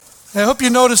I hope you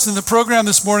noticed in the program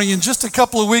this morning, in just a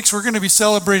couple of weeks, we're going to be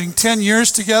celebrating 10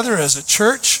 years together as a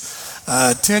church.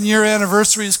 10-year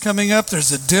anniversary is coming up.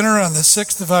 There's a dinner on the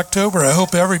 6th of October. I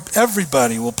hope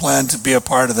everybody will plan to be a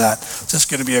part of that. It's just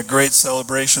going to be a great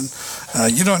celebration.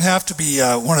 You don't have to be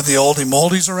one of the oldie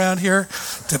moldies around here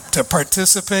to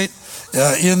participate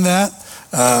in that.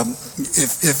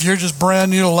 If you're just brand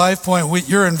new to LifePoint,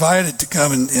 you're invited to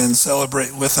come and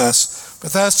celebrate with us.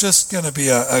 But that's just going to be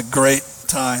a great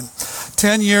time.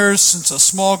 10 years since a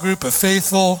small group of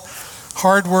faithful,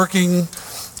 hardworking,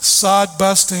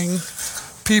 sod-busting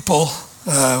people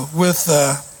with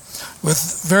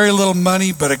very little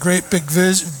money, but a great big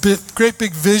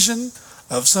vision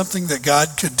of something that God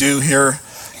could do here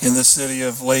in the city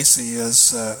of Lacey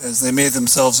as they made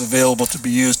themselves available to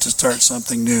be used to start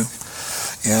something new.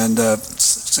 And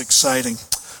it's exciting.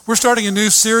 We're starting a new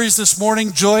series this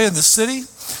morning, Joy in the City.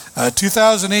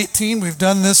 2018, we've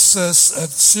done this a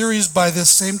series by this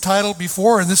same title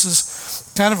before, and this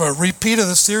is kind of a repeat of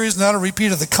the series, not a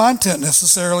repeat of the content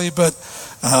necessarily, but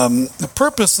the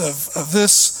purpose of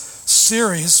this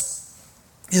series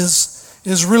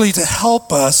is really to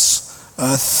help us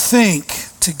think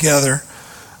together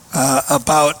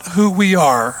about who we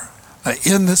are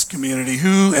in this community,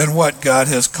 who and what God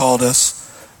has called us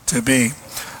to be.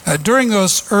 During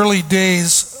those early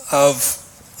days of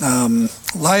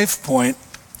LifePoint,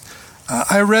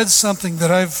 I read something that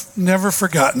I've never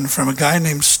forgotten from a guy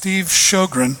named Steve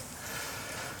Sjogren,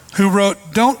 who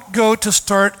wrote, "Don't go to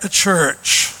start a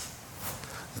church,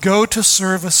 go to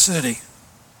serve a city.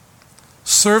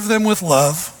 Serve them with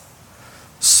love.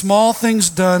 Small things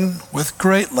done with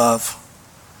great love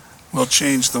will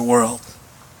change the world."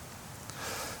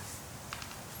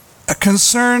 A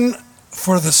concern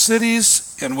for the cities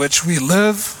in which we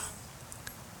live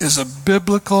is a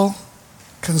biblical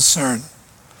concern.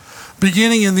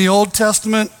 Beginning in the Old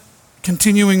Testament,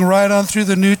 continuing right on through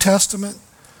the New Testament,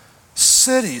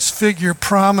 cities figure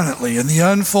prominently in the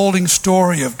unfolding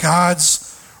story of God's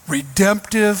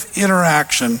redemptive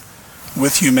interaction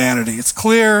with humanity. It's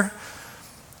clear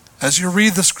as you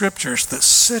read the scriptures that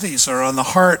cities are on the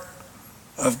heart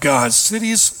of God.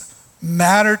 Cities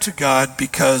matter to God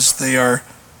because they are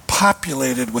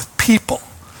populated with people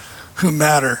who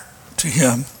matter to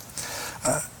Him.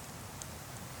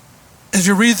 As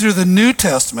you read through the New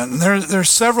Testament, and there are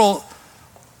several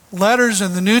letters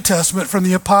in the New Testament from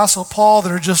the Apostle Paul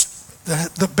that are just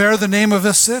that bear the name of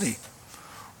a city.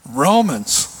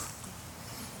 Romans,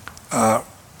 1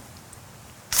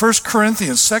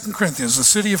 Corinthians, 2 Corinthians, the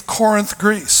city of Corinth,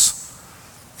 Greece,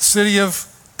 the city of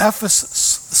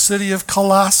Ephesus, the city of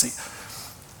Colossae.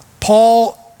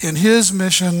 Paul, in his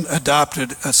mission,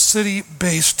 adopted a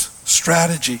city-based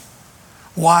strategy.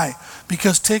 Why?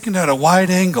 Because taken at a wide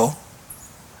angle,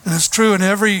 and it's true in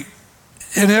every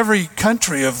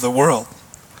country of the world,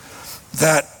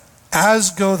 that as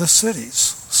go the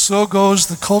cities, so goes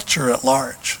the culture at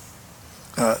large.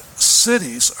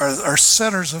 Cities are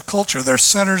centers of culture. They're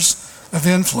centers of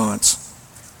influence.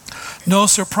 No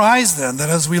surprise then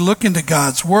that as we look into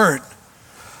God's Word,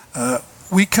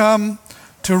 we come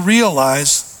to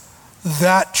realize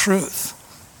that truth.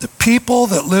 The people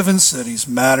that live in cities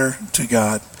matter to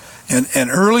God. And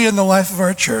early in the life of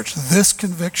our church, this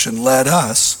conviction led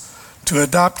us to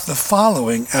adopt the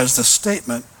following as the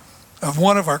statement of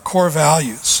one of our core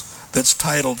values that's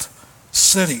titled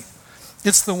City.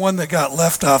 It's the one that got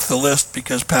left off the list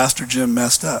because Pastor Jim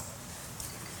messed up.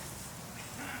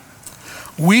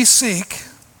 We seek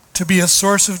to be a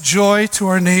source of joy to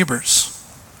our neighbors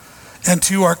and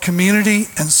to our community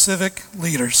and civic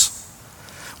leaders.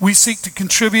 We seek to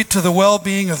contribute to the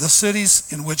well-being of the cities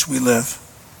in which we live.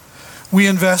 We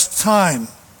invest time,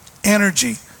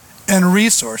 energy, and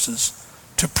resources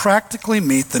to practically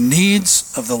meet the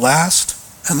needs of the last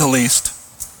and the least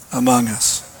among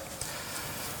us.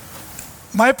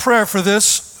 My prayer for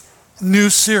this new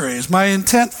series, my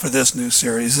intent for this new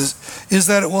series is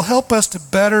that it will help us to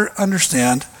better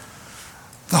understand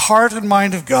the heart and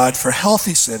mind of God for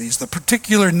healthy cities, the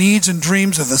particular needs and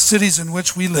dreams of the cities in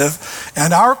which we live,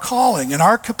 and our calling and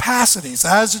our capacities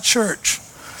as a church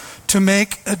to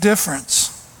make a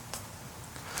difference.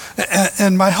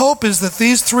 And my hope is that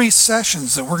these 3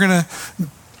 sessions that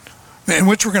in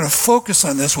which we're going to focus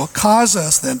on this will cause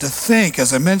us then to think,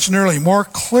 as I mentioned earlier, more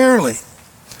clearly,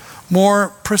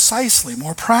 more precisely,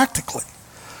 more practically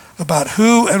about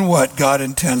who and what God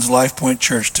intends LifePoint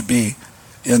Church to be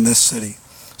in this city.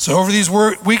 So over these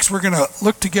weeks, we're going to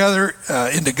look together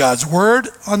into God's Word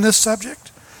on this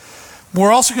subject.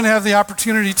 We're also going to have the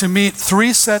opportunity to meet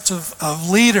 3 sets of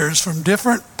leaders from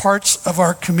different parts of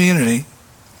our community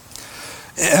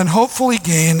and hopefully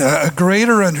gain a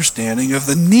greater understanding of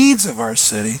the needs of our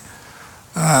city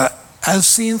as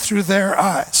seen through their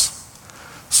eyes.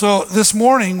 So this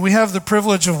morning we have the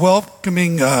privilege of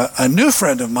welcoming a new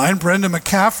friend of mine, Brenda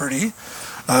McCafferty,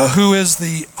 who is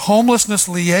the homelessness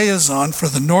liaison for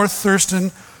the North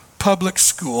Thurston Public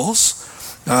Schools.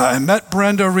 I met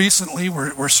Brenda recently.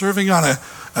 We're serving on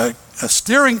a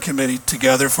steering committee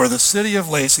together for the City of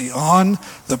Lacey on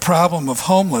the problem of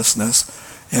homelessness,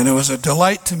 and it was a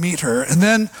delight to meet her. And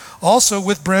then also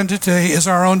with Brenda today is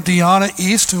our own Deanna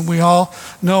East, whom we all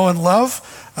know and love,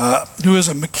 who is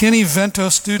a McKinney-Vento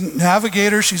student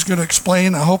navigator. She's going to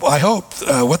explain, I hope,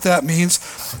 what that means.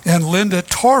 And Linda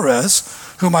Torres,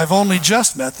 whom I've only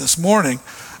just met this morning,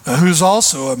 who's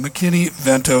also a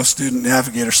McKinney-Vento student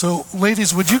navigator. So,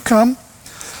 ladies, would you come?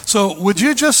 So, would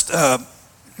you just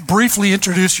briefly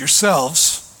introduce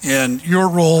yourselves and your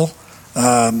role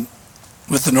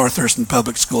with the North Thurston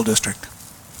Public School District?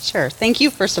 Sure. Thank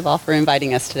you, first of all, for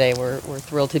inviting us today. We're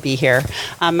thrilled to be here.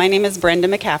 My name is Brenda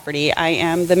McCafferty. I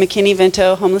am the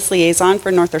McKinney-Vento Homeless Liaison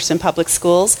for North Thurston Public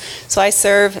Schools. So I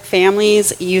serve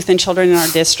families, youth, and children in our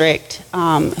district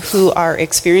who are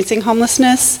experiencing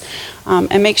homelessness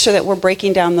and make sure that we're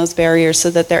breaking down those barriers so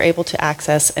that they're able to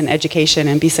access an education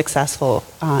and be successful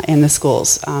in the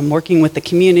schools, working with the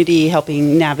community,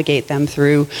 helping navigate them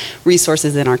through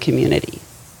resources in our community.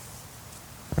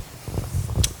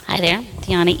 Hi there,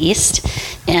 Deanna East,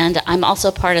 and I'm also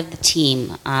part of the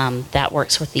team that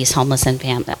works with these homeless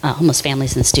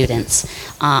families and students.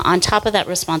 On top of that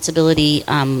responsibility,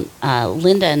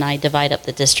 Linda and I divide up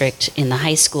the district in the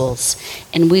high schools,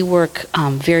 and we work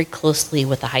very closely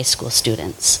with the high school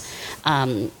students.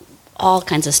 All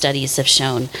kinds of studies have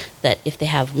shown that if they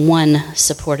have one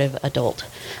supportive adult,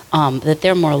 that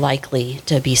they're more likely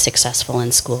to be successful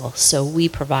in school. So we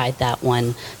provide that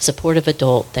one supportive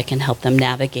adult that can help them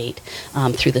navigate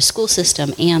through the school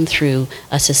system and through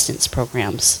assistance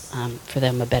programs for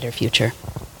them a better future.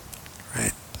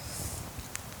 Right.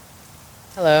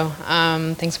 Hello.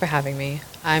 Thanks for having me.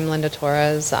 I'm Linda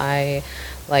Torres.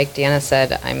 Like Deanna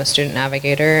said, I'm a student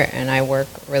navigator, and I work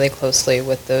really closely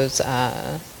with those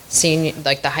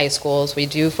like the high schools. We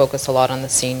do focus a lot on the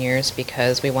seniors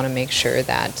because we want to make sure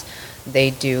that they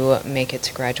do make it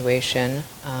to graduation,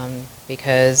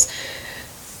 because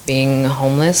being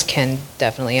homeless can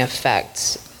definitely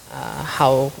affect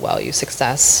how well you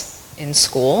success in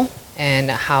school and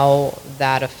how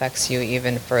that affects you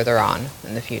even further on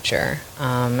in the future.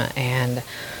 And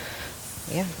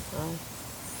yeah,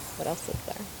 what else is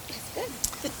there? It's good.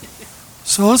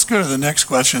 So let's go to the next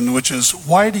question, which is,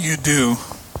 why do you do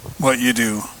what you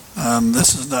do?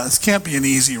 This can't be an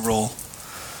easy role.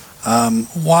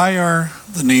 Why are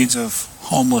the needs of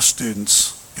homeless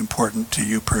students important to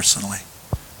you personally?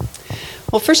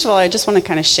 Well, first of all, I just want to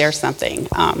kind of share something.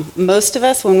 Most of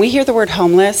us, when we hear the word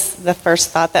homeless, the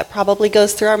first thought that probably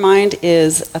goes through our mind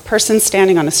is a person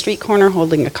standing on a street corner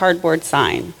holding a cardboard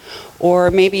sign.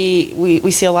 Or maybe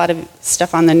we see a lot of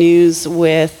stuff on the news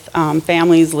with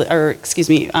families,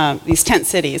 these tent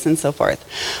cities and so forth.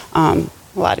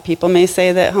 A lot of people may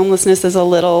say that homelessness is a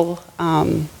little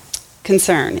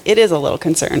concern. It is a little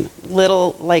concern,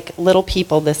 little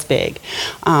people this big.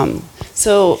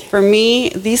 So for me,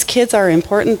 these kids are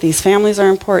important, these families are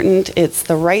important, it's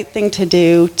the right thing to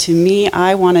do. To me,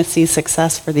 I want to see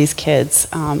success for these kids,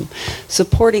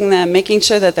 supporting them, making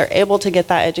sure that they're able to get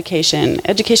that education.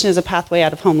 Education is a pathway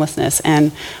out of homelessness,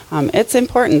 and it's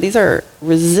important. These are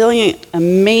resilient,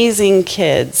 amazing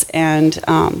kids, and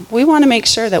we want to make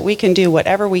sure that we can do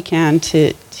whatever we can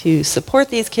to support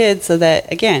these kids so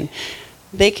that, again,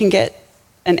 they can get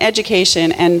an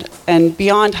education and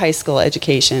beyond high school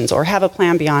educations, or have a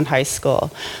plan beyond high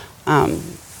school.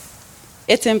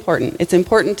 It's important. It's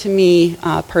important to me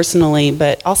personally,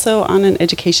 but also on an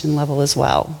education level as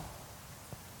well.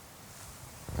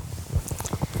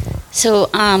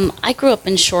 So I grew up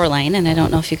in Shoreline, and I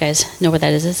don't know if you guys know where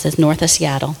that is. It says north of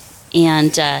Seattle.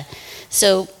 And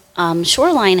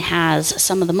Shoreline has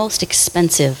some of the most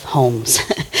expensive homes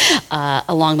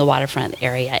along the waterfront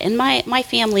area. And my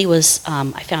family was,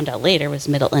 I found out later, was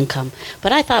middle income.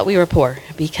 But I thought we were poor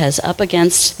because up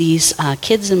against these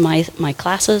kids in my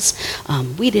classes,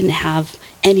 we didn't have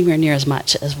anywhere near as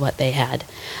much as what they had.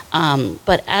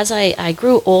 But as I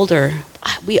grew older,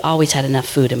 we always had enough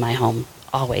food in my home.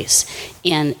 Always.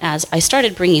 And as I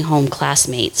started bringing home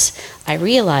classmates, I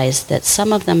realized that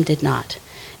some of them did not.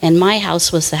 And my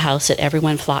house was the house that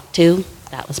everyone flocked to.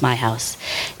 That was my house.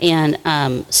 And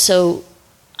so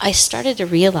I started to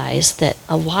realize that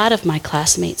a lot of my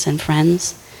classmates and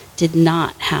friends did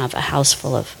not have a house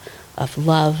full of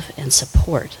love and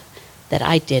support that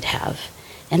I did have.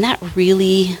 And that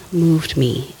really moved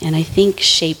me, and I think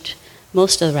shaped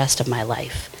most of the rest of my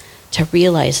life, to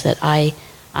realize that I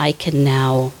can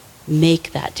now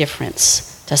make that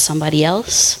difference to somebody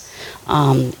else.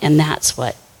 And that's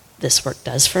what this work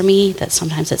does for me, that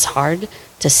sometimes it's hard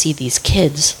to see these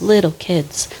kids, little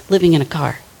kids, living in a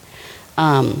car.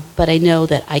 But I know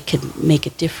that I could make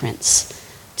a difference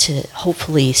to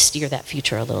hopefully steer that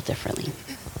future a little differently.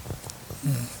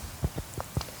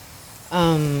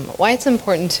 Why it's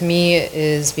important to me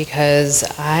is because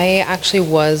I actually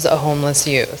was a homeless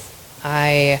youth.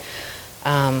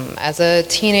 As a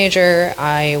teenager,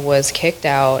 I was kicked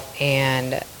out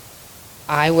and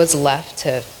I was left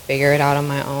to figure it out on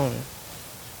my own.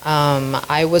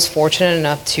 I was fortunate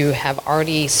enough to have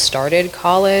already started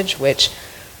college, which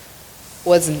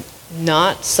was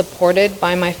not supported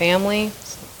by my family,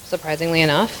 surprisingly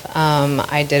enough.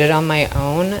 I did it on my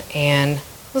own, and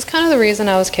it was kind of the reason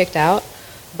I was kicked out,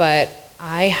 but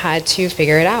I had to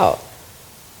figure it out.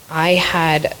 I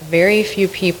had very few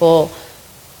people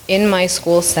in my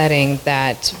school setting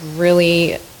that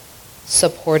really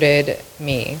supported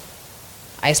me.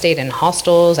 I stayed in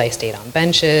hostels, I stayed on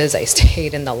benches, I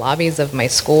stayed in the lobbies of my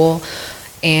school,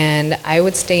 and I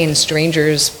would stay in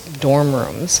strangers' dorm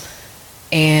rooms.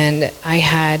 And I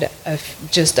had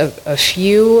just a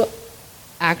few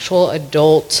actual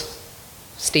adult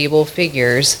stable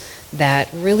figures that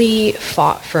really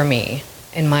fought for me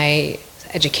in my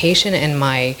education and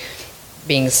my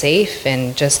being safe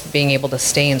and just being able to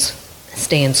stay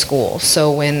in school.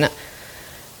 So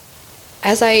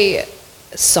as I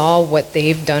saw what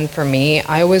they've done for me,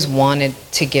 I always wanted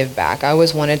to give back. I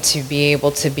always wanted to be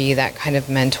able to be that kind of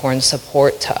mentor and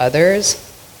support to others,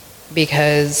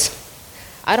 because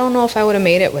I don't know if I would have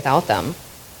made it without them.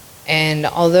 And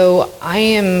although I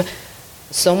am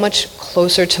so much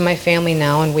closer to my family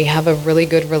now and we have a really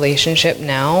good relationship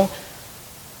now,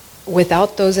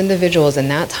 without those individuals in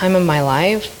that time of my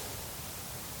life,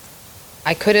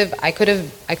 I could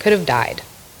have died.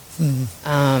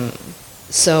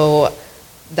 So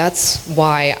that's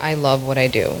why I love what I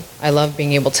do. I love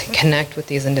being able to connect with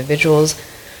these individuals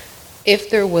if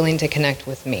they're willing to connect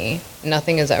with me.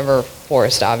 Nothing is ever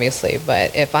forced, obviously,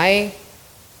 but if I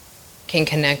can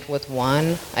connect with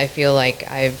one, I feel like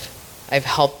I've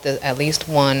helped at least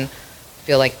one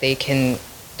feel like they're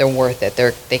worth it.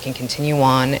 They can continue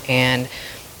on and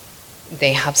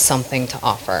they have something to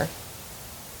offer.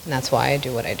 And that's why I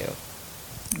do what I do.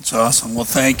 It's awesome. Well,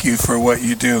 thank you for what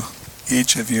you do,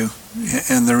 each of you,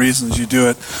 and the reasons you do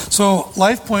it. So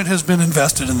LifePoint has been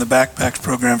invested in the Backpacks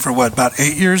program for what, about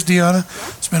 8 years, Deanna?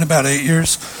 It's been about 8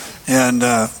 years. And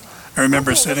I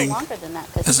remember sitting... Longer than that,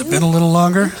 has it been a little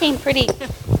longer?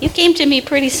 You came to me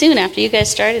pretty soon after you guys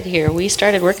started here. We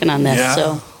started working on this. Yeah.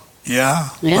 So. Yeah.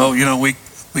 Yeah. Well,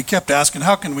 we kept asking,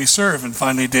 how can we serve? And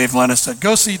finally Dave Lennis said,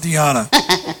 go see Deanna.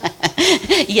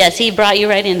 Yes, he brought you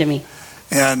right into me.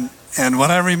 And one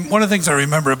of the things I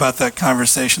remember about that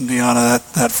conversation,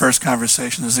 Deanna, that first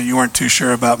conversation, is that you weren't too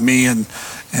sure about me, and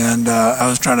I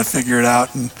was trying to figure it out.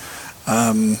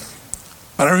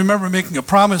 But I remember making a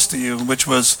promise to you, which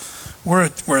was, we're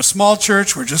a small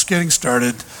church, we're just getting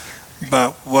started,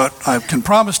 but what I can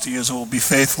promise to you is it will be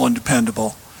faithful and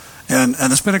dependable. And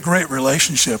it's been a great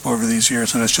relationship over these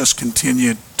years, and it's just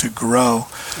continued to grow.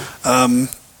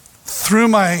 Through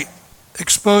my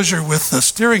exposure with the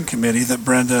steering committee that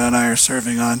Brenda and I are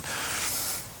serving on,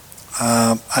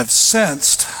 I've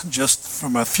sensed, just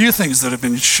from a few things that have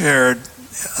been shared,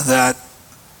 that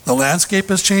the landscape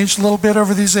has changed a little bit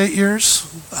over these 8 years.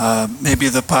 Maybe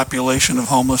the population of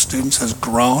homeless students has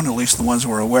grown, at least the ones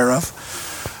we're aware of.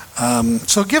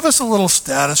 So give us a little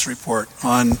status report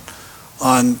on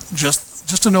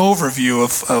just an overview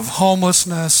of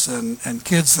homelessness and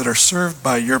kids that are served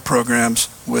by your programs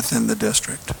within the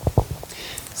district.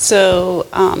 So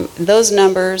those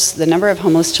numbers, the number of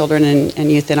homeless children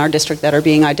and youth in our district that are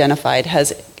being identified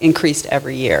has increased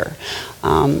every year.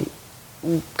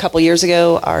 A couple years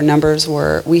ago, our numbers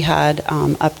we had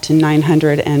up to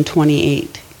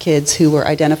 928 kids who were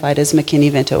identified as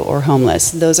McKinney-Vento or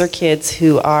homeless. Those are kids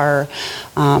who are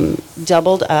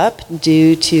doubled up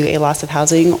due to a loss of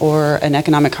housing or an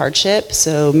economic hardship.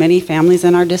 So many families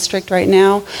in our district right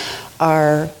now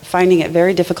are finding it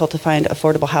very difficult to find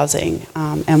affordable housing.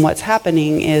 And what's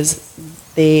happening is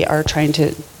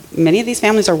many of these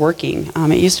families are working.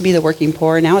 It used to be the working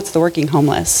poor, now it's the working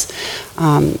homeless.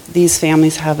 These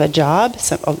families have a job.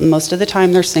 So most of the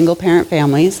time they're single parent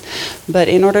families, but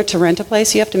in order to rent a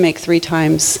place, you have to make 3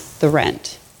 times the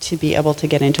rent. to be able to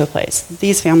get into a place.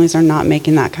 These families are not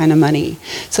making that kind of money.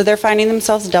 So they're finding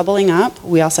themselves doubling up.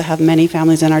 We also have many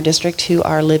families in our district who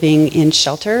are living in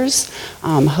shelters,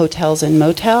 hotels and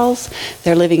motels.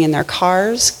 They're living in their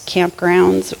cars,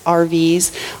 campgrounds,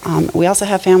 RVs. We also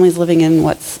have families living in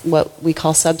what we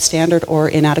call substandard or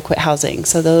inadequate housing.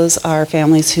 So those are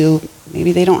families who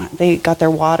maybe they got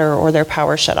their water or their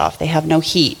power shut off. They have no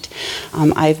heat.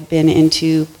 I've been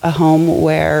into a home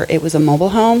where it was a mobile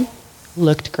home.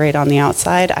 Looked great on the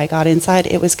outside. I got inside,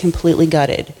 it was completely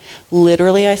gutted.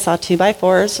 Literally, I saw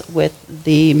 2x4s with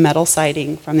the metal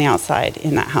siding from the outside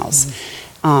in that house.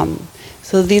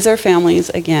 So these are families,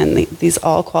 again, these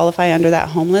all qualify under that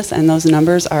homeless, and those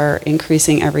numbers are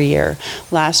increasing every year.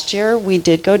 Last year, we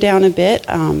did go down a bit,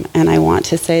 and I want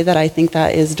to say that I think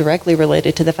that is directly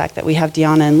related to the fact that we have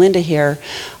Deanna and Linda here.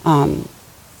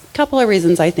 Couple of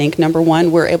reasons, I think. Number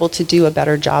one, we're able to do a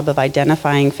better job of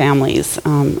identifying families.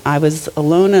 I was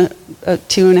alone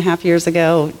 2.5 years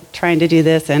ago trying to do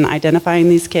this and identifying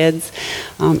these kids.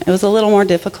 It was a little more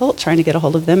difficult trying to get a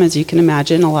hold of them. As you can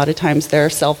imagine, a lot of times their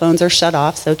cell phones are shut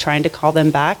off, so trying to call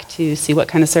them back to see what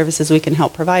kind of services we can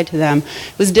help provide to them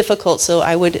was difficult. So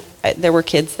there were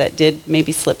kids that did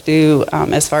maybe slip through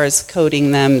as far as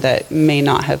coding them that may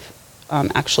not have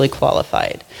actually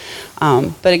qualified.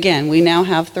 But again, we now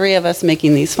have 3 of us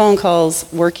making these phone calls,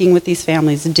 working with these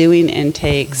families, doing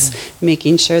intakes,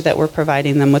 making sure that we're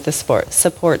providing them with the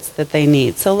supports that they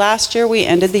need. So last year, we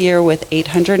ended the year with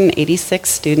 886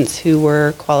 students who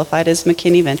were qualified as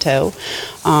McKinney-Vento.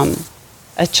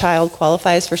 A child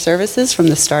qualifies for services from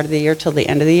the start of the year till the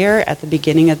end of the year. At the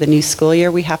beginning of the new school year,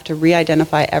 we have to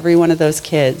re-identify every one of those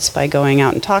kids by going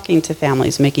out and talking to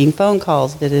families, making phone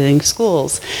calls, visiting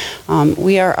schools.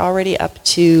 We are already up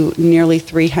to nearly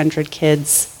 300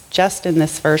 kids just in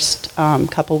this first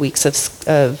couple weeks of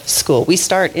school. We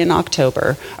start in August.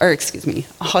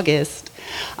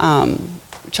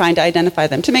 Trying to identify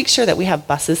them to make sure that we have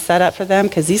buses set up for them,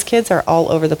 because these kids are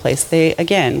all over the place.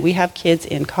 We have kids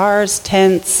in cars,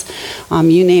 tents,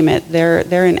 you name it.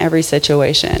 They're in every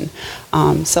situation.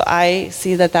 So I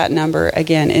see that number,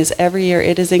 again, is every year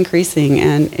it is increasing,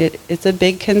 and it's a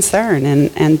big concern,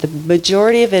 and the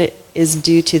majority of it is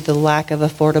due to the lack of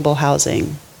affordable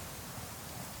housing.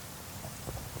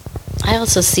 I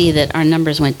also see that our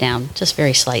numbers went down just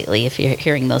very slightly if you're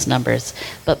hearing those numbers,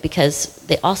 but because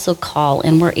they also call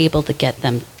and we're able to get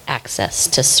them access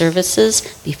to services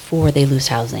before they lose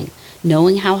housing.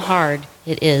 Knowing how hard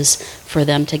it is for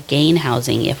them to gain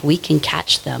housing, if we can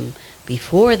catch them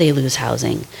before they lose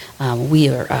housing, we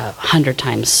are 100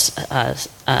 times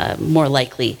more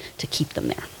likely to keep them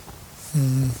there.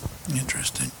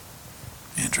 Interesting.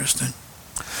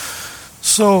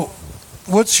 So,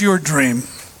 what's your dream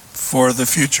for the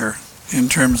future in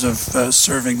terms of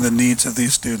serving the needs of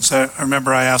these students? I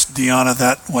remember I asked Deanna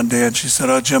that one day, and she said,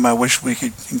 "Oh, Jim, I wish we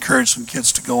could encourage some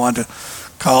kids to go on to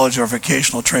college or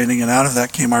vocational training," and out of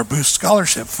that came our Boost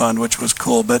Scholarship Fund, which was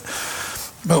cool. But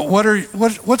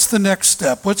what's the next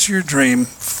step? What's your dream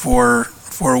for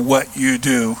what you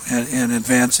do in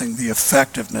advancing the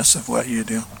effectiveness of what you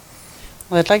do?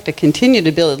 Well, I'd like to continue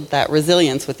to build that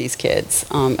resilience with these kids.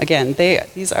 Again,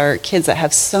 these are kids that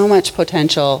have so much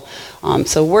potential.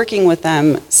 So working with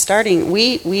them,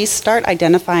 we start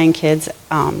identifying kids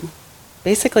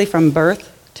basically from birth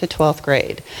to 12th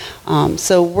grade.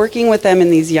 So working with them in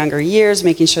these younger years,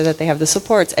 making sure that they have the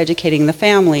supports, educating the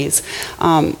families,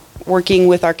 working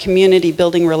with our community,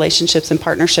 building relationships and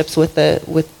partnerships with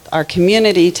our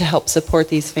community to help support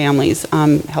these families,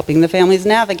 helping the families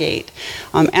navigate,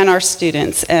 and our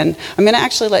students. And I'm going to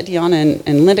actually let Deanna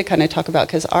and Linda kind of talk about,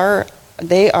 because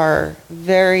they are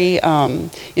very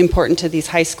important to these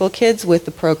high school kids with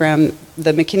the program, as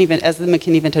the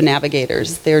McKinney-Vento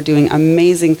Navigators. They're doing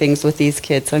amazing things with these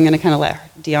kids. So I'm going to kind of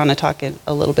let Deanna talk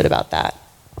a little bit about that.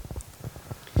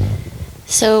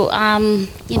 So,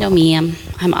 you know me,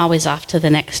 I'm always off to the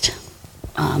next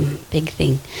big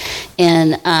thing.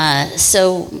 And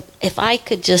so if I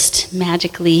could just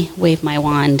magically wave my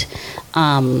wand,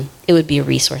 it would be a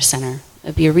resource center. It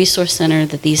would be a resource center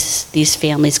that these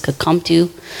families could come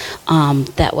to,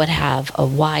 that would have a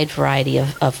wide variety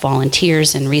of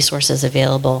volunteers and resources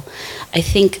available. I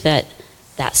think that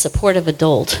supportive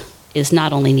adult is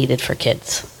not only needed for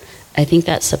kids. I think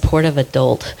that supportive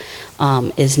adult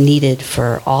is needed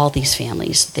for all these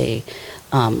families. They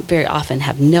very often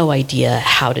have no idea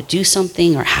how to do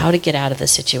something or how to get out of the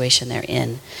situation they're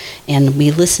in. And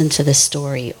we listen to this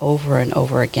story over and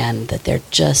over again that they're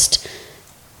just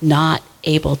not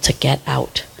able to get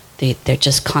out. They're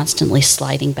just constantly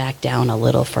sliding back down a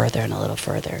little further and a little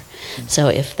further. So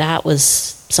if that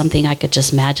was something I could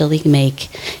just magically make.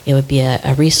 It would be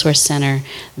a resource center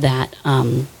that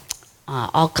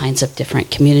all kinds of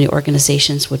different community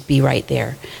organizations would be right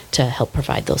there to help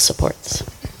provide those supports.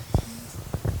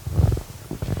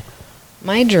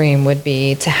 My dream would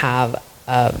be to have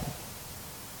a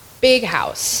big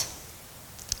house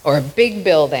or a big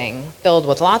building filled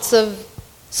with lots of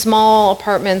small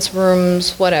apartments,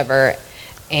 rooms, whatever,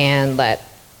 and let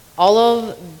all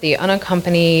of the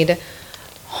unaccompanied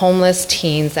homeless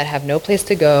teens that have no place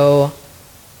to go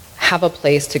have a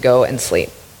place to go and sleep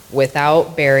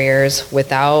without barriers,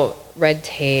 without red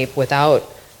tape, without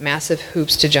massive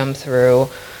hoops to jump through.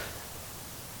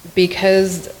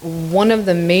 Because one of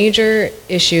the major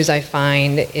issues I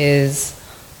find is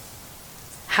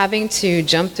having to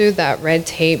jump through that red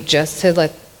tape just to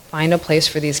find a place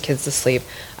for these kids to sleep.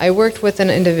 I worked with an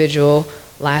individual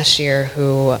last year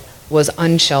who was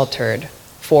unsheltered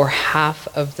for half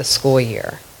of the school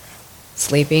year,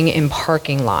 sleeping in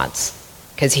parking lots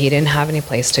because he didn't have any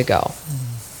place to go.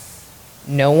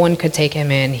 No one could take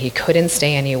him in. He couldn't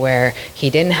stay anywhere.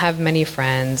 He didn't have many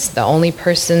friends. The only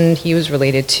person he was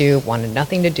related to wanted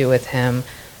nothing to do with him.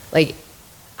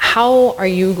 How are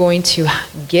you going to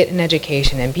get an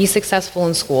education and be successful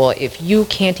in school if you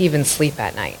can't even sleep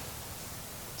at night?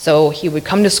 So he would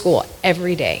come to school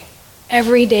every day,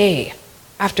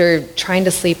 after trying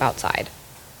to sleep outside.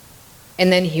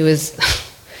 And then he was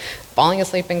falling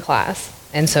asleep in class.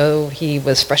 And so he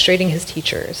was frustrating his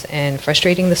teachers and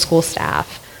frustrating the school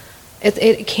staff.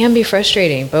 It can be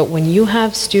frustrating, but when you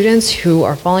have students who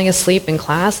are falling asleep in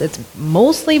class, it's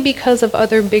mostly because of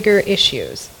other bigger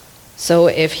issues. So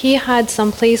if he had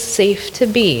someplace safe to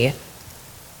be,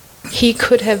 he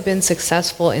could have been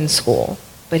successful in school,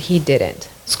 but he didn't.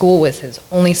 School was his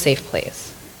only safe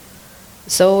place.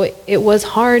 So it was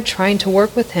hard trying to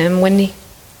work with him when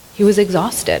he was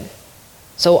exhausted.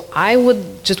 So I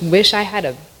would just wish I had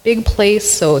a big place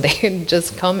so they could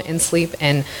just come and sleep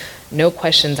and no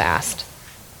questions asked.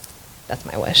 That's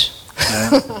my wish.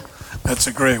 Yeah, that's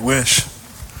a great wish.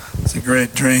 It's a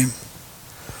great dream.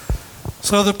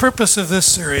 So the purpose of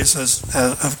this series,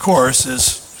 of course,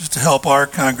 is to help our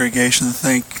congregation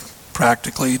think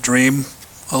practically, dream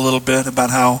a little bit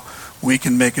about how we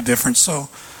can make a difference. So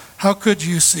how could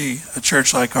you see a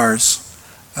church like ours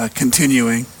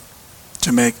continuing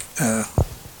to make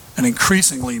an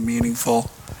increasingly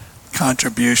meaningful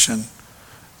contribution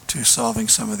to solving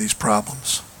some of these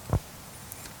problems?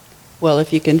 Well,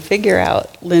 if you can figure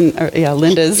out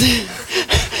Linda's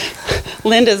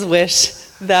Linda's wish,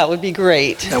 that would be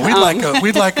great. Yeah,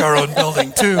 we'd like our own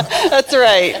building too. That's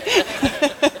right.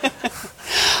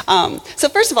 So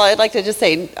first of all, I'd like to just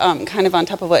say, kind of on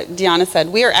top of what Deanna said,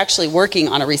 we are actually working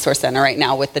on a resource center right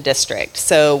now with the district.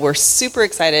 So we're super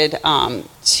excited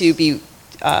to be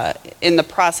in the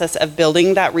process of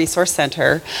building that resource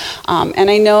center. And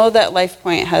I know that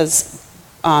LifePoint has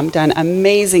done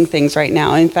amazing things right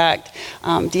now. In fact,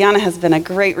 Deanna has been a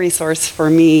great resource for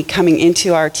me coming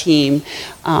into our team.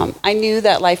 I knew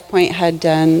that LifePoint had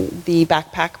done the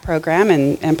backpack program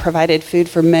and provided food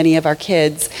for many of our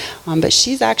kids, but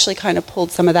she's actually kind of pulled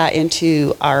some of that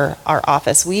into our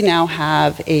office. We now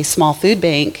have a small food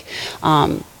bank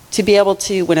to be able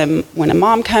to, when a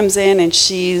mom comes in and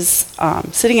she's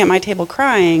sitting at my table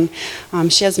crying,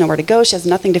 she has nowhere to go, she has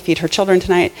nothing to feed her children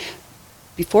tonight.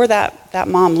 Before that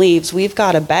mom leaves, we've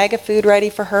got a bag of food ready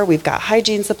for her. We've got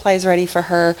hygiene supplies ready for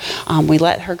her. We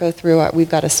let her go through we've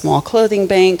got a small clothing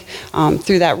bank.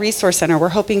 Through that resource center, we're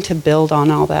hoping to build on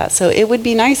all that. So it would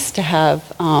be nice to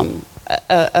have an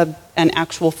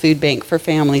actual food bank for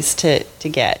families to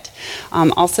get.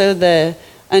 Also the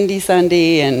Undie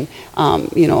Sunday and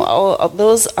all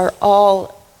those are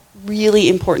all really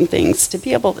important things to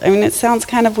be able. It sounds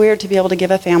kind of weird to be able to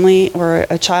give a family or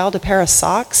a child a pair of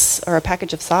socks or a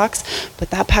package of socks,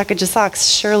 but that package of socks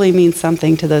surely means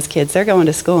something to those kids. They're going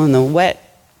to school in the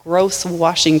wet, gross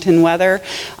Washington weather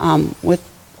with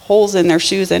holes in their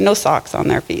shoes and no socks on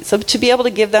their feet. So to be able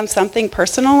to give them something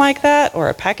personal like that, or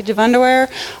a package of underwear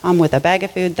with a bag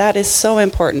of food, that is so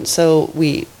important. So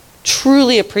we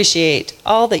truly appreciate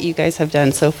all that you guys have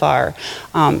done so far,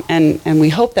 and we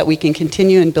hope that we can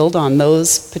continue and build on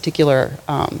those particular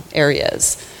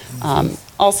areas.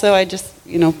 Also, I just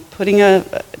putting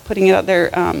it out there,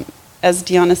 as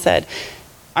Deanna said,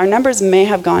 our numbers may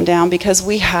have gone down because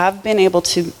we have been able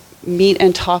to meet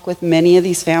and talk with many of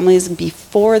these families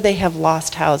before they have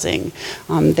lost housing.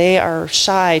 They are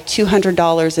shy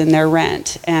 $200 in their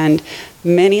rent, and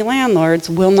many landlords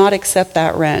will not accept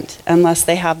that rent unless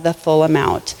they have the full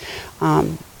amount.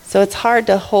 So it's hard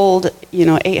to hold,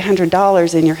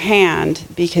 $800 in your hand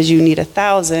because you need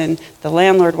 $1,000. The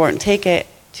landlord won't take it,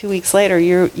 2 weeks later,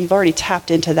 you've already tapped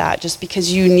into that just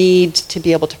because you need to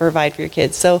be able to provide for your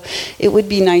kids. So it would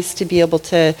be nice to be able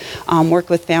to work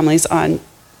with families on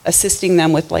assisting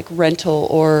them with like rental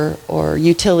or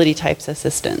utility types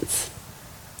assistance.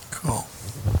 Cool.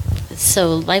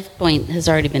 So LifePoint has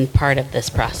already been part of this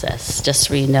process. Just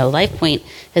so you know, LifePoint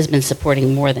has been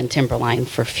supporting more than Timberline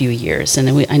for a few years.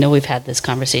 And I know we've had this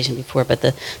conversation before, but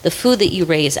the food that you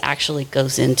raise actually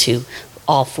goes into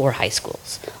all 4 high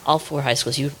schools. All 4 high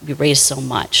schools. You raise so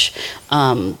much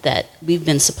that we've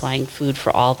been supplying food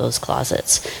for all those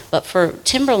closets. But for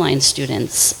Timberline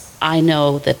students, I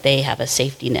know that they have a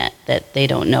safety net that they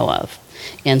don't know of.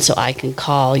 And so I can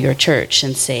call your church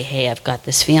and say, hey, I've got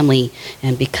this family,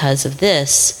 and because of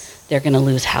this, they're going to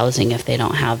lose housing if they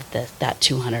don't have that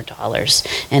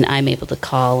 $200. And I'm able to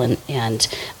call and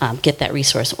get that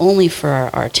resource only for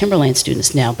our Timberline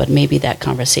students now, but maybe that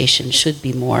conversation should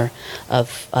be more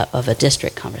of a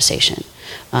district conversation,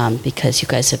 because you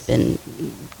guys have been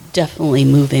definitely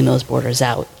moving those borders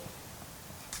out.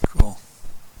 Cool.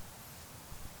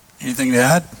 Anything to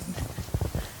add?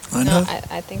 Linda? No,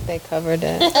 I think they covered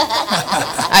it.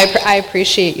 I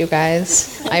appreciate you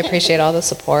guys. I appreciate all the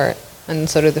support, and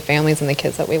so do the families and the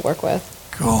kids that we work with.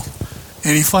 Cool.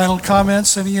 Any final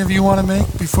comments any of you want to make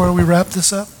before we wrap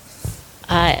this up?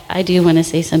 I do want to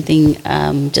say something,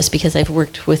 just because I've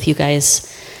worked with you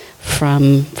guys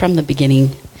from the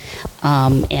beginning,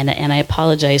 and I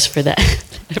apologize for that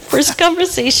first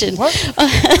conversation. What?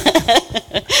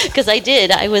 Because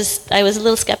I was a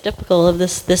little skeptical of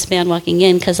this man walking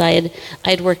in, because I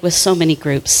had worked with so many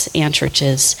groups and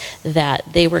churches that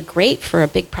they were great for a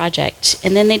big project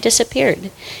and then they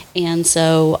disappeared, and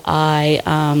so I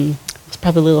was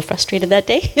probably a little frustrated that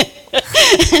day.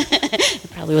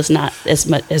 It probably was not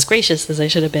as gracious as I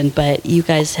should have been, but you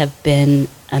guys have been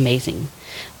amazing.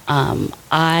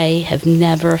 I have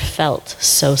never felt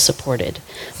so supported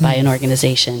by an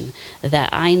organization that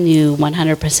I knew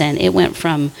 100%. It went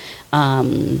from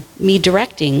me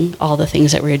directing all the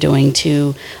things that we were doing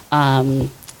to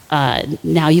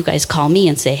now you guys call me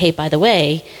and say, hey, by the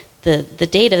way, the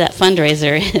date of that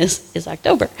fundraiser is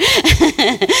October.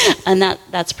 And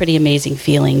that's pretty amazing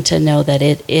feeling to know that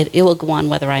it will go on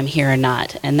whether I'm here or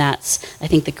not. And that's, I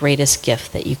think, the greatest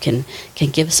gift that you can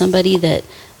give somebody that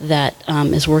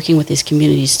is working with these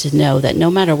communities, to know that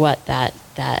no matter what, that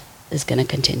is going to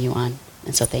continue on.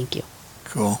 And so thank you.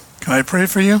 Cool. Can I pray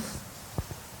for you?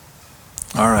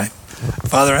 All right.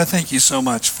 Father, I thank you so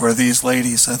much for these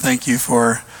ladies. I thank you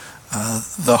for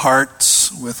the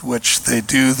hearts with which they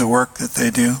do the work that they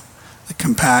do, the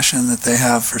compassion that they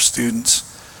have for students.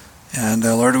 And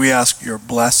Lord, we ask your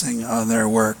blessing on their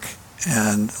work.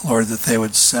 And Lord, that they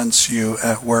would sense you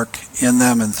at work in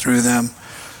them and through them,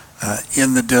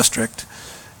 in the district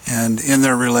and in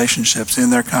their relationships,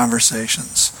 in their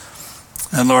conversations.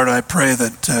 And Lord, I pray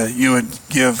that you would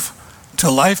give to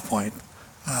LifePoint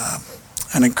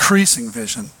an increasing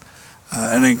vision,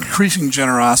 an increasing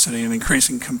generosity, an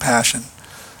increasing compassion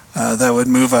that would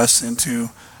move us into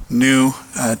new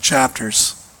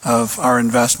chapters of our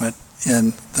investment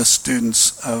in the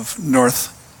students of North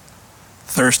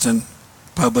Thurston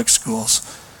Public Schools.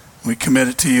 We commit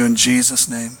it to you in Jesus'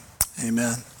 name.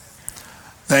 Amen.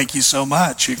 Thank you so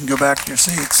much. You can go back to your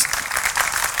seats.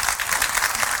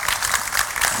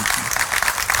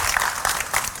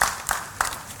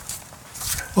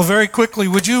 Well, very quickly,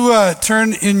 would you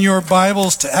turn in your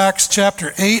Bibles to Acts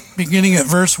chapter 8, beginning at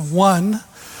verse 1.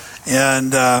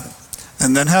 And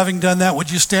then having done that, would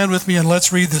you stand with me and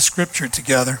let's read the scripture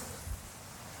together.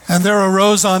 And there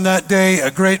arose on that day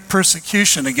a great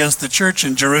persecution against the church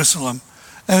in Jerusalem,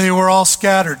 and they were all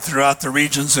scattered throughout the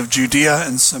regions of Judea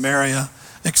and Samaria,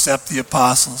 except the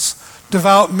apostles.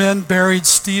 Devout men buried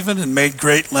Stephen and made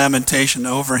great lamentation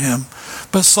over him.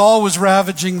 But Saul was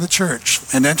ravaging the church,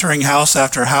 and entering house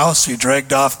after house, he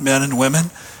dragged off men and women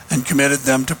and committed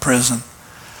them to prison.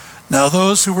 Now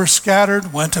those who were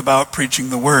scattered went about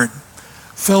preaching the word.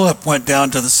 Philip went down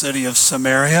to the city of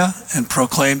Samaria and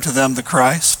proclaimed to them the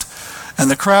Christ. And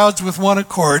the crowds with one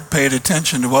accord paid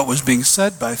attention to what was being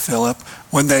said by Philip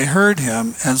when they heard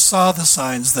him and saw the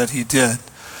signs that he did.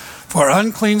 For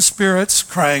unclean spirits,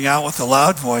 crying out with a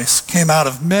loud voice, came out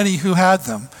of many who had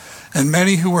them, and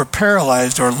many who were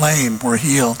paralyzed or lame were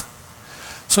healed.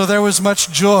 So there was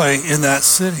much joy in that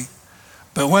city.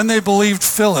 But when they believed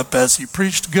Philip as he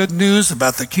preached good news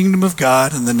about the kingdom of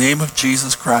God in the name of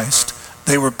Jesus Christ,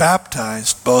 they were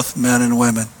baptized, both men and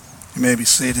women. You may be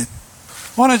seated.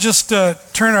 I want to just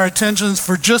turn our attentions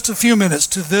for just a few minutes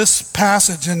to this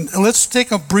passage, and let's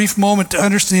take a brief moment to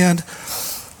understand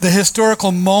the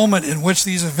historical moment in which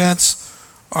these events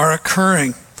are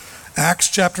occurring. Acts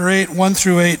chapter 8, 1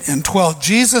 through 8 and 12.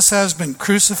 Jesus has been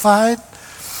crucified.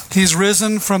 He's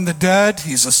risen from the dead.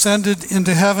 He's ascended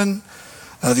into heaven.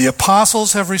 The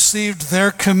apostles have received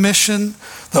their commission.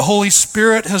 The Holy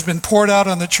Spirit has been poured out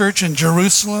on the church in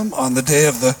Jerusalem on the day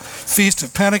of the Feast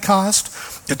of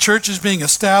Pentecost. The church is being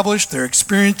established. They're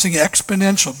experiencing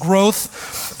exponential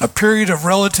growth. A period of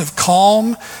relative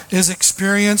calm is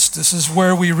experienced. This is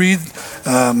where we read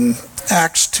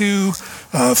Acts 2,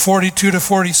 42 to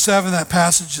 47, that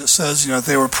passage that says,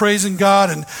 they were praising God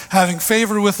and having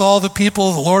favor with all the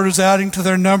people. The Lord was adding to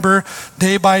their number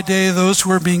day by day those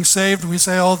who were being saved. We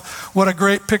say, oh, what a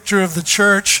great picture of the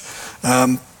church.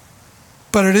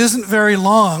 But it isn't very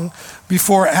long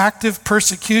before active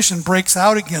persecution breaks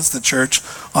out against the church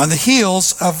on the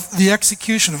heels of the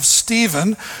execution of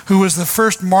Stephen, who was the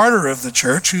first martyr of the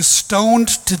church, who's stoned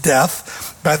to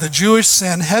death by the Jewish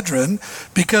Sanhedrin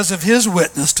because of his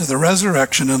witness to the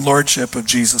resurrection and lordship of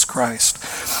Jesus Christ.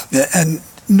 And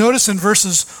notice in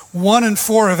verses 1 and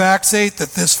 4 of Acts 8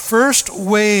 that this first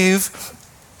wave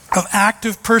of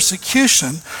active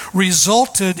persecution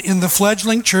resulted in the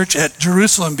fledgling church at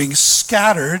Jerusalem being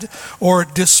scattered or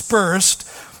dispersed.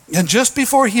 And just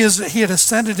before he had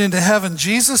ascended into heaven,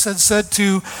 Jesus had said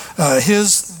to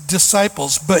his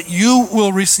disciples, "But you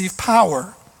will receive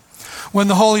power when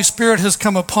the Holy Spirit has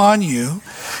come upon you,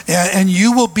 and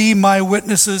you will be my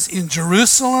witnesses in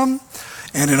Jerusalem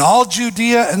and in all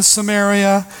Judea and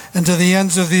Samaria and to the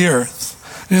ends of the earth."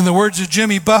 In the words of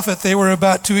Jimmy Buffett, they were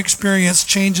about to experience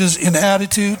changes in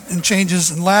attitude and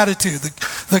changes in latitude.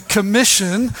 The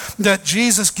commission that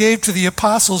Jesus gave to the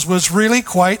apostles was really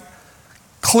quite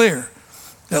clear,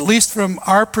 at least from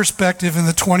our perspective in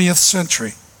the 20th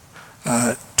century.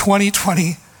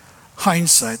 2020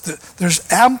 hindsight. There's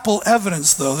ample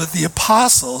evidence, though, that the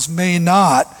apostles may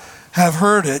not have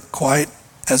heard it quite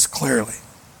as clearly.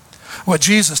 What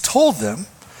Jesus told them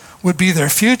would be their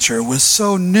future was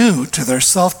so new to their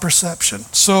self-perception,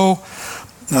 so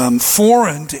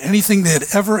foreign to anything they had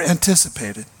ever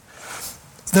anticipated,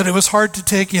 that it was hard to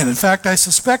take in. In fact, I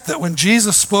suspect that when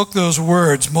Jesus spoke those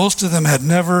words, most of them had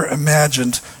never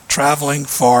imagined traveling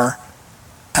far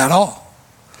at all.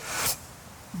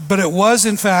 But it was,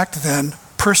 in fact, then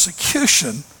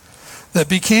persecution that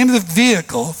became the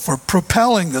vehicle for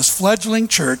propelling this fledgling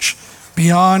church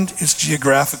beyond its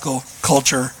geographical,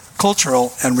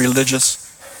 cultural, and religious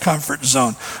comfort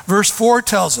zone. Verse 4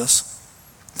 tells us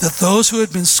that those who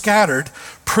had been scattered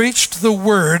preached the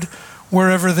word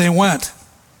wherever they went.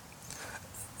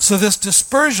 So this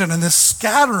dispersion and this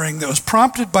scattering that was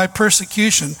prompted by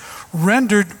persecution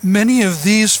rendered many of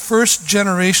these first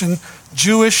generation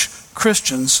Jewish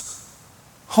Christians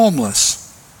homeless.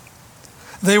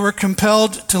 They were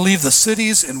compelled to leave the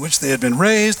cities in which they had been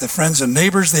raised, the friends and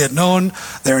neighbors they had known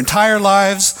their entire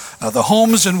lives, the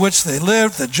homes in which they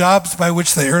lived, the jobs by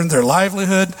which they earned their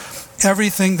livelihood,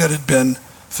 everything that had been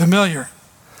familiar.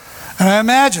 And I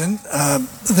imagine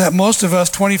that most of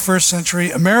us 21st century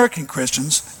American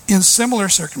Christians in similar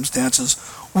circumstances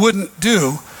wouldn't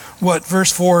do what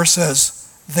verse 4 says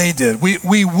they did.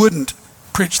 We wouldn't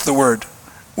preach the word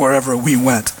wherever we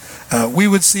went. We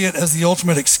would see it as the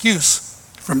ultimate excuse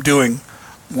from doing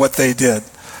what they did.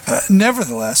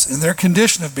 Nevertheless, in their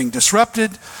condition of being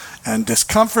disrupted and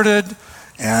discomforted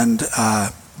and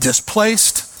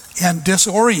displaced and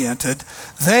disoriented,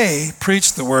 they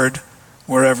preached the word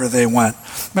wherever they went.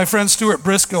 My friend Stuart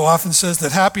Briscoe often says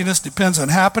that happiness depends on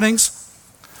happenings.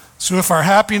 So if our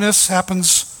happenings happen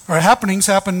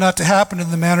not to happen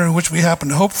in the manner in which we happen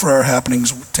to hope for our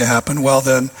happenings to happen, well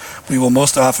then we will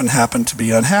most often happen to be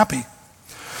unhappy.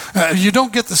 You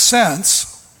don't get the sense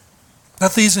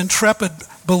that these intrepid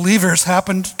believers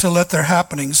happened to let their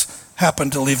happenings happen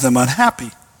to leave them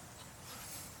unhappy.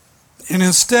 And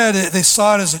instead, they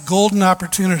saw it as a golden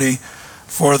opportunity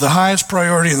for the highest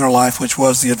priority in their life, which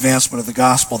was the advancement of the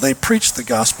gospel. They preached the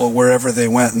gospel wherever they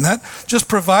went. And that just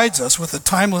provides us with a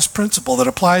timeless principle that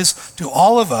applies to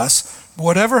all of us.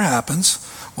 Whatever happens,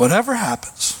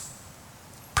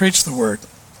 preach the word.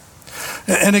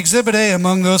 And Exhibit A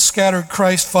among those scattered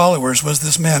Christ followers was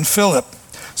this man Philip.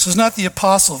 This is not the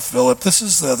apostle Philip. This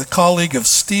is the colleague of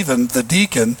Stephen, the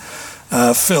deacon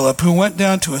Philip, who went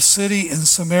down to a city in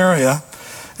Samaria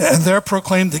and there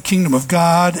proclaimed the kingdom of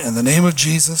God and the name of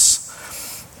Jesus.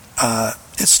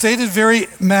 It's stated very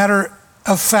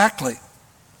matter-of-factly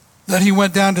that he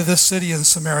went down to this city in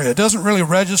Samaria. It doesn't really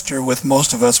register with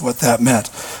most of us what that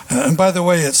meant. And by the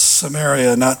way, it's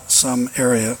Samaria, not some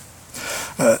area.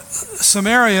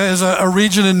 Samaria is a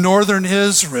region in northern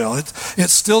Israel.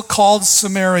 It's still called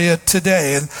Samaria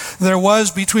today. And there was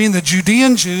between the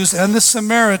Judean Jews and the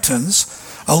Samaritans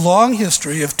a long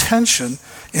history of tension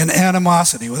and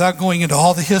animosity. Without going into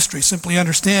all the history, simply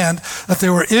understand that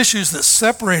there were issues that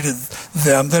separated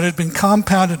them that had been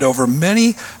compounded over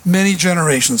many, many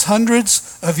generations,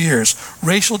 hundreds of years.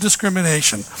 Racial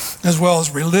discrimination, as well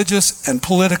as religious and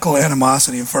political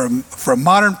animosity. And for a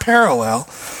modern parallel,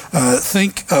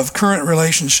 think of current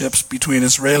relationships between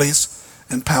Israelis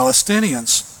and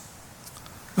Palestinians.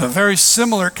 A very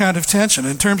similar kind of tension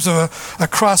in terms of a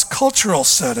cross-cultural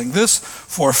setting. This,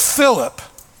 for Philip,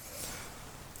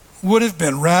 would have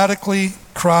been radically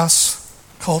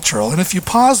cross-cultural. And if you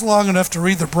pause long enough to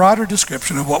read the broader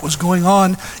description of what was going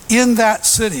on in that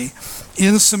city,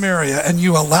 in Samaria, and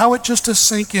you allow it just to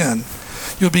sink in,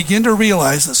 you'll begin to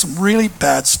realize that some really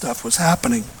bad stuff was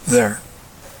happening there.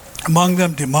 Among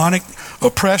them, demonic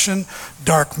oppression,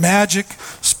 dark magic,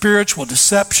 spiritual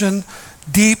deception,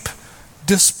 deep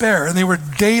despair, and they were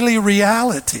daily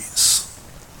realities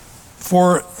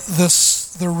for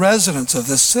the residents of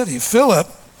this city. Philip,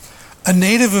 a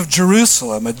native of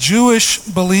Jerusalem, a Jewish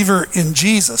believer in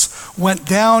Jesus, went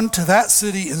down to that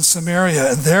city in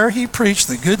Samaria, and there he preached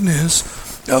the good news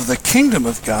of the kingdom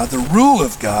of God, the rule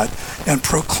of God, and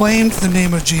proclaimed the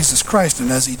name of Jesus Christ.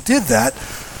 And as he did that,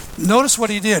 notice what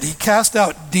he did. He cast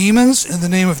out demons in the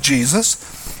name of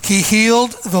Jesus. He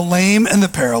healed the lame and the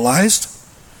paralyzed.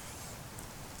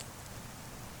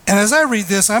 And as I read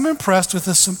this, I'm impressed with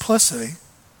the simplicity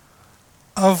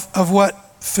of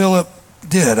what Philip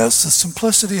did, as the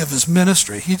simplicity of his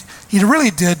ministry. He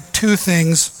really did two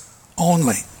things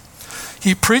only.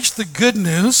 He preached the good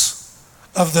news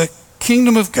of the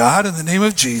kingdom of God in the name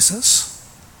of Jesus.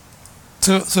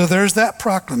 So there's that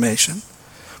proclamation.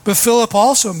 But Philip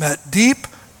also met deep,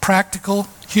 practical,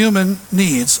 human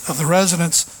needs of the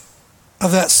residents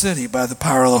of that city by the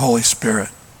power of the Holy Spirit.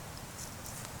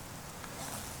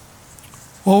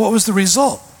 Well, what was the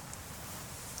result?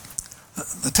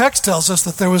 The text tells us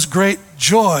that there was great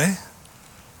joy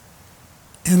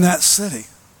in that city.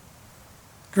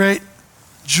 Great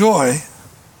joy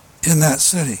in that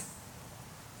city.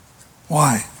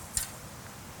 Why?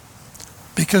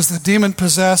 Because the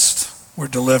demon-possessed were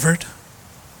delivered.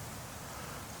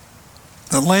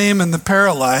 The lame and the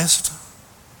paralyzed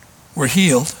were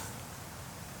healed.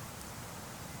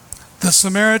 The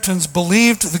Samaritans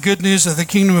believed the good news of the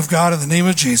kingdom of God in the name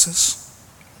of Jesus.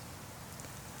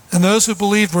 And those who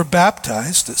believed were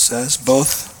baptized, it says,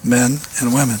 both men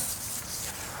and women.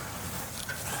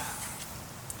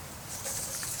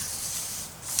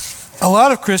 A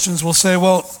lot of Christians will say,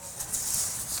 well,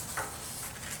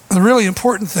 the really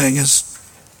important thing is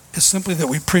simply that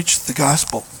we preach the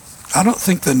gospel. I don't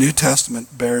think the New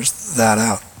Testament bears that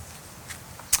out.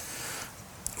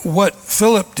 What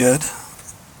Philip did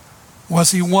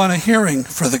was he won a hearing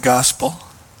for the gospel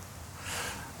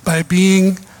by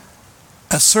being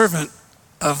a servant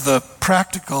of the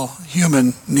practical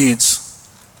human needs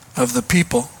of the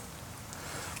people.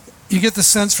 You get the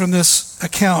sense from this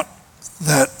account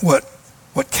that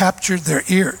what captured their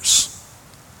ears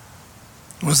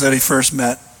was that he first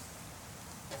met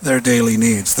their daily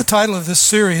needs. The title of this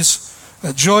series,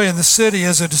 Joy in the City,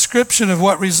 is a description of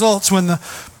what results when the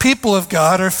people of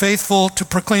God are faithful to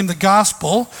proclaim the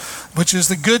gospel, which is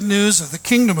the good news of the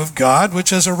kingdom of God,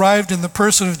 which has arrived in the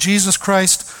person of Jesus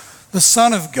Christ, the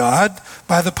Son of God,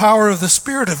 by the power of the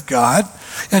Spirit of God,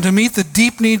 and to meet the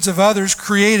deep needs of others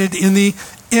created in the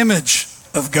image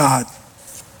of God.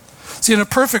 See, in a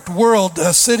perfect world,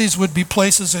 cities would be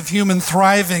places of human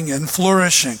thriving and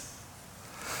flourishing.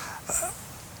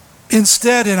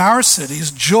 Instead, in our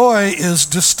cities, joy is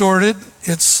distorted,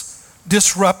 it's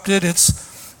disrupted,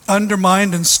 it's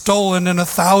undermined and stolen in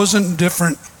 1,000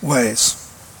 different ways.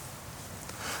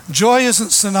 Joy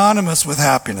isn't synonymous with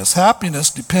happiness. Happiness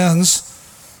depends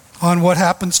on what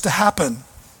happens to happen.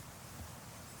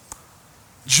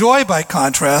 Joy, by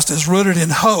contrast, is rooted in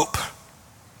hope.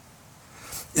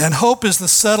 And hope is the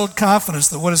settled confidence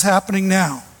that what is happening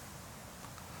now,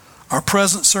 our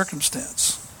present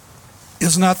circumstance,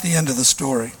 is not the end of the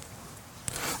story.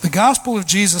 The gospel of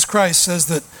Jesus Christ says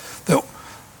that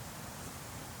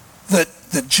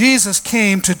Jesus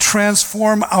came to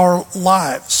transform our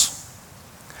lives.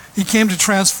 He came to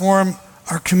transform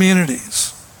our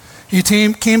communities. He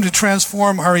came to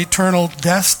transform our eternal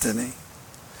destiny.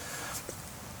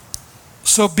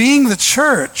 So being the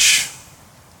church,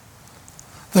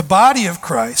 the body of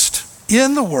Christ,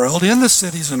 in the world, in the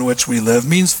cities in which we live,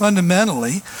 means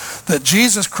fundamentally that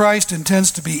Jesus Christ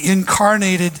intends to be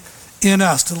incarnated in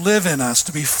us, to live in us,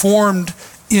 to be formed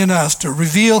in us, to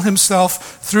reveal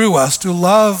himself through us, to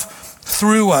love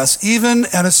through us, even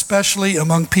and especially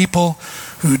among people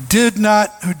who do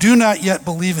not yet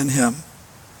believe in him,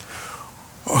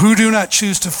 who do not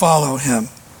choose to follow him.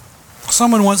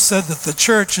 Someone once said that the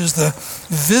church is the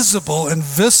visible and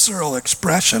visceral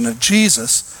expression of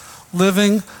Jesus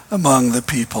living among the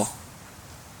people.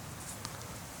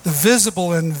 The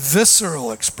visible and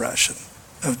visceral expression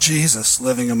of Jesus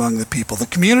living among the people. The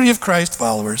community of Christ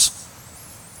followers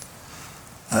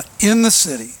in the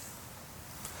city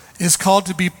is called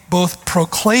to be both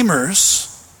proclaimers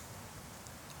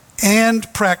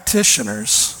and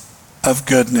practitioners of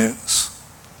good news.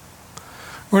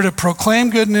 We're to proclaim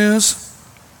good news.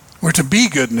 We're to be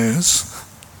good news.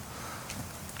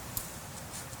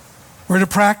 We're to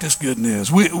practice good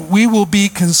news. We will be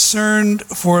concerned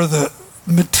for the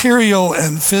material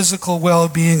and physical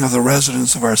well-being of the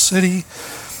residents of our city,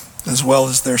 as well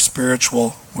as their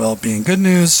spiritual well-being. Good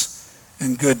news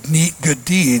and good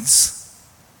deeds.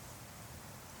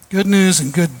 Good news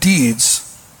and good deeds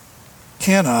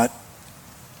cannot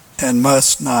and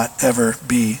must not ever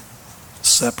be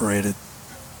separated.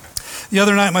 The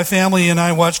other night, my family and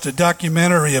I watched a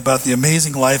documentary about the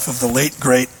amazing life of the late,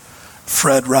 great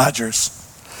Fred Rogers.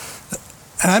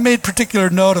 And I made particular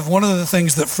note of one of the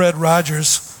things that Fred Rogers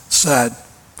said.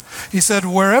 He said,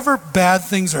 wherever bad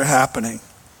things are happening,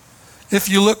 if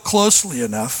you look closely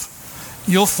enough,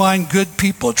 you'll find good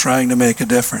people trying to make a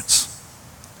difference.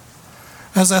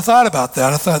 As I thought about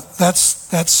that, I thought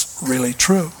that's really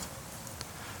true.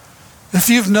 If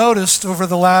you've noticed over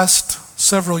the last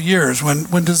several years,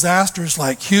 when disasters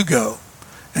like Hugo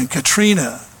and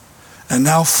Katrina and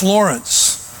now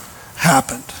Florence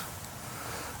happened,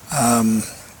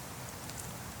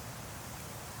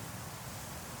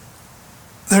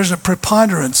 there's a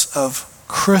preponderance of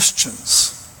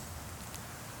Christians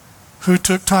who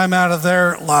took time out of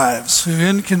their lives, who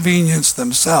inconvenienced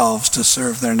themselves to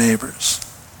serve their neighbors.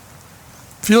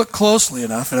 If you look closely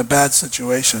enough in a bad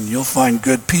situation, you'll find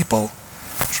good people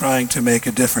trying to make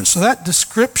a difference. So that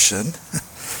description,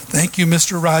 thank you,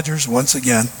 Mr. Rogers, once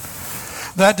again,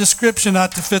 that description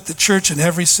ought to fit the church in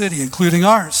every city, including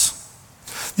ours.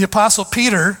 The Apostle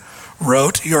Peter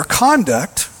wrote, your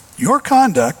conduct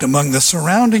among the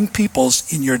surrounding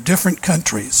peoples in your different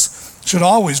countries should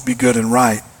always be good and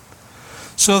right,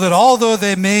 so that although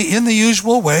they may in the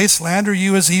usual way slander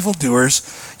you as evildoers,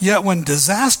 yet when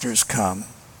disasters come,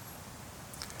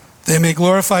 they may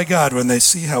glorify God when they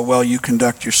see how well you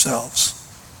conduct yourselves.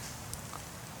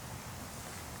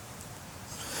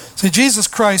 See, Jesus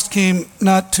Christ came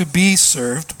not to be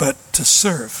served, but to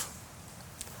serve,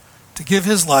 to give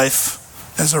his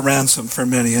life as a ransom for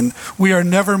many. And we are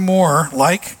never more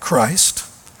like Christ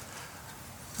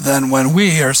than when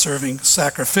we are serving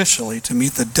sacrificially to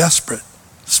meet the desperate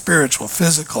spiritual,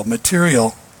 physical,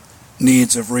 material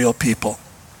needs of real people.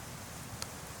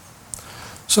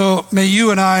 So may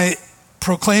you and I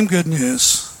proclaim good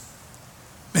news.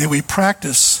 May we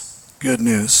practice good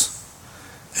news.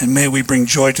 And may we bring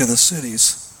joy to the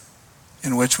cities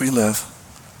in which we live.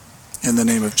 In the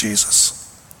name of Jesus.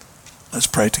 Let's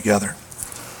pray together.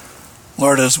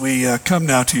 Lord, as we come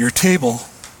now to your table,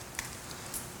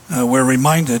 we're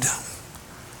reminded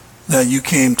that you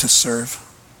came to serve,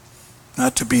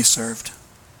 not to be served.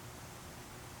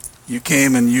 You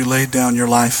came and you laid down your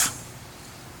life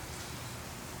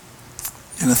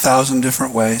in 1,000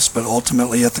 different ways, but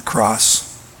ultimately at the cross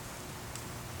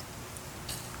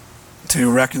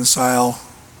to reconcile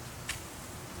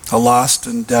a lost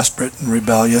and desperate and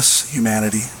rebellious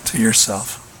humanity to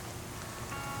yourself.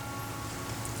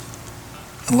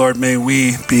 And Lord, may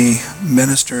we be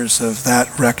ministers of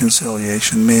that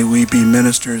reconciliation. May we be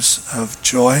ministers of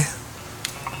joy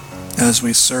as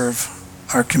we serve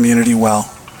our community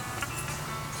well.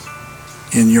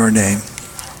 In your name,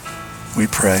 we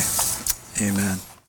pray. Amen.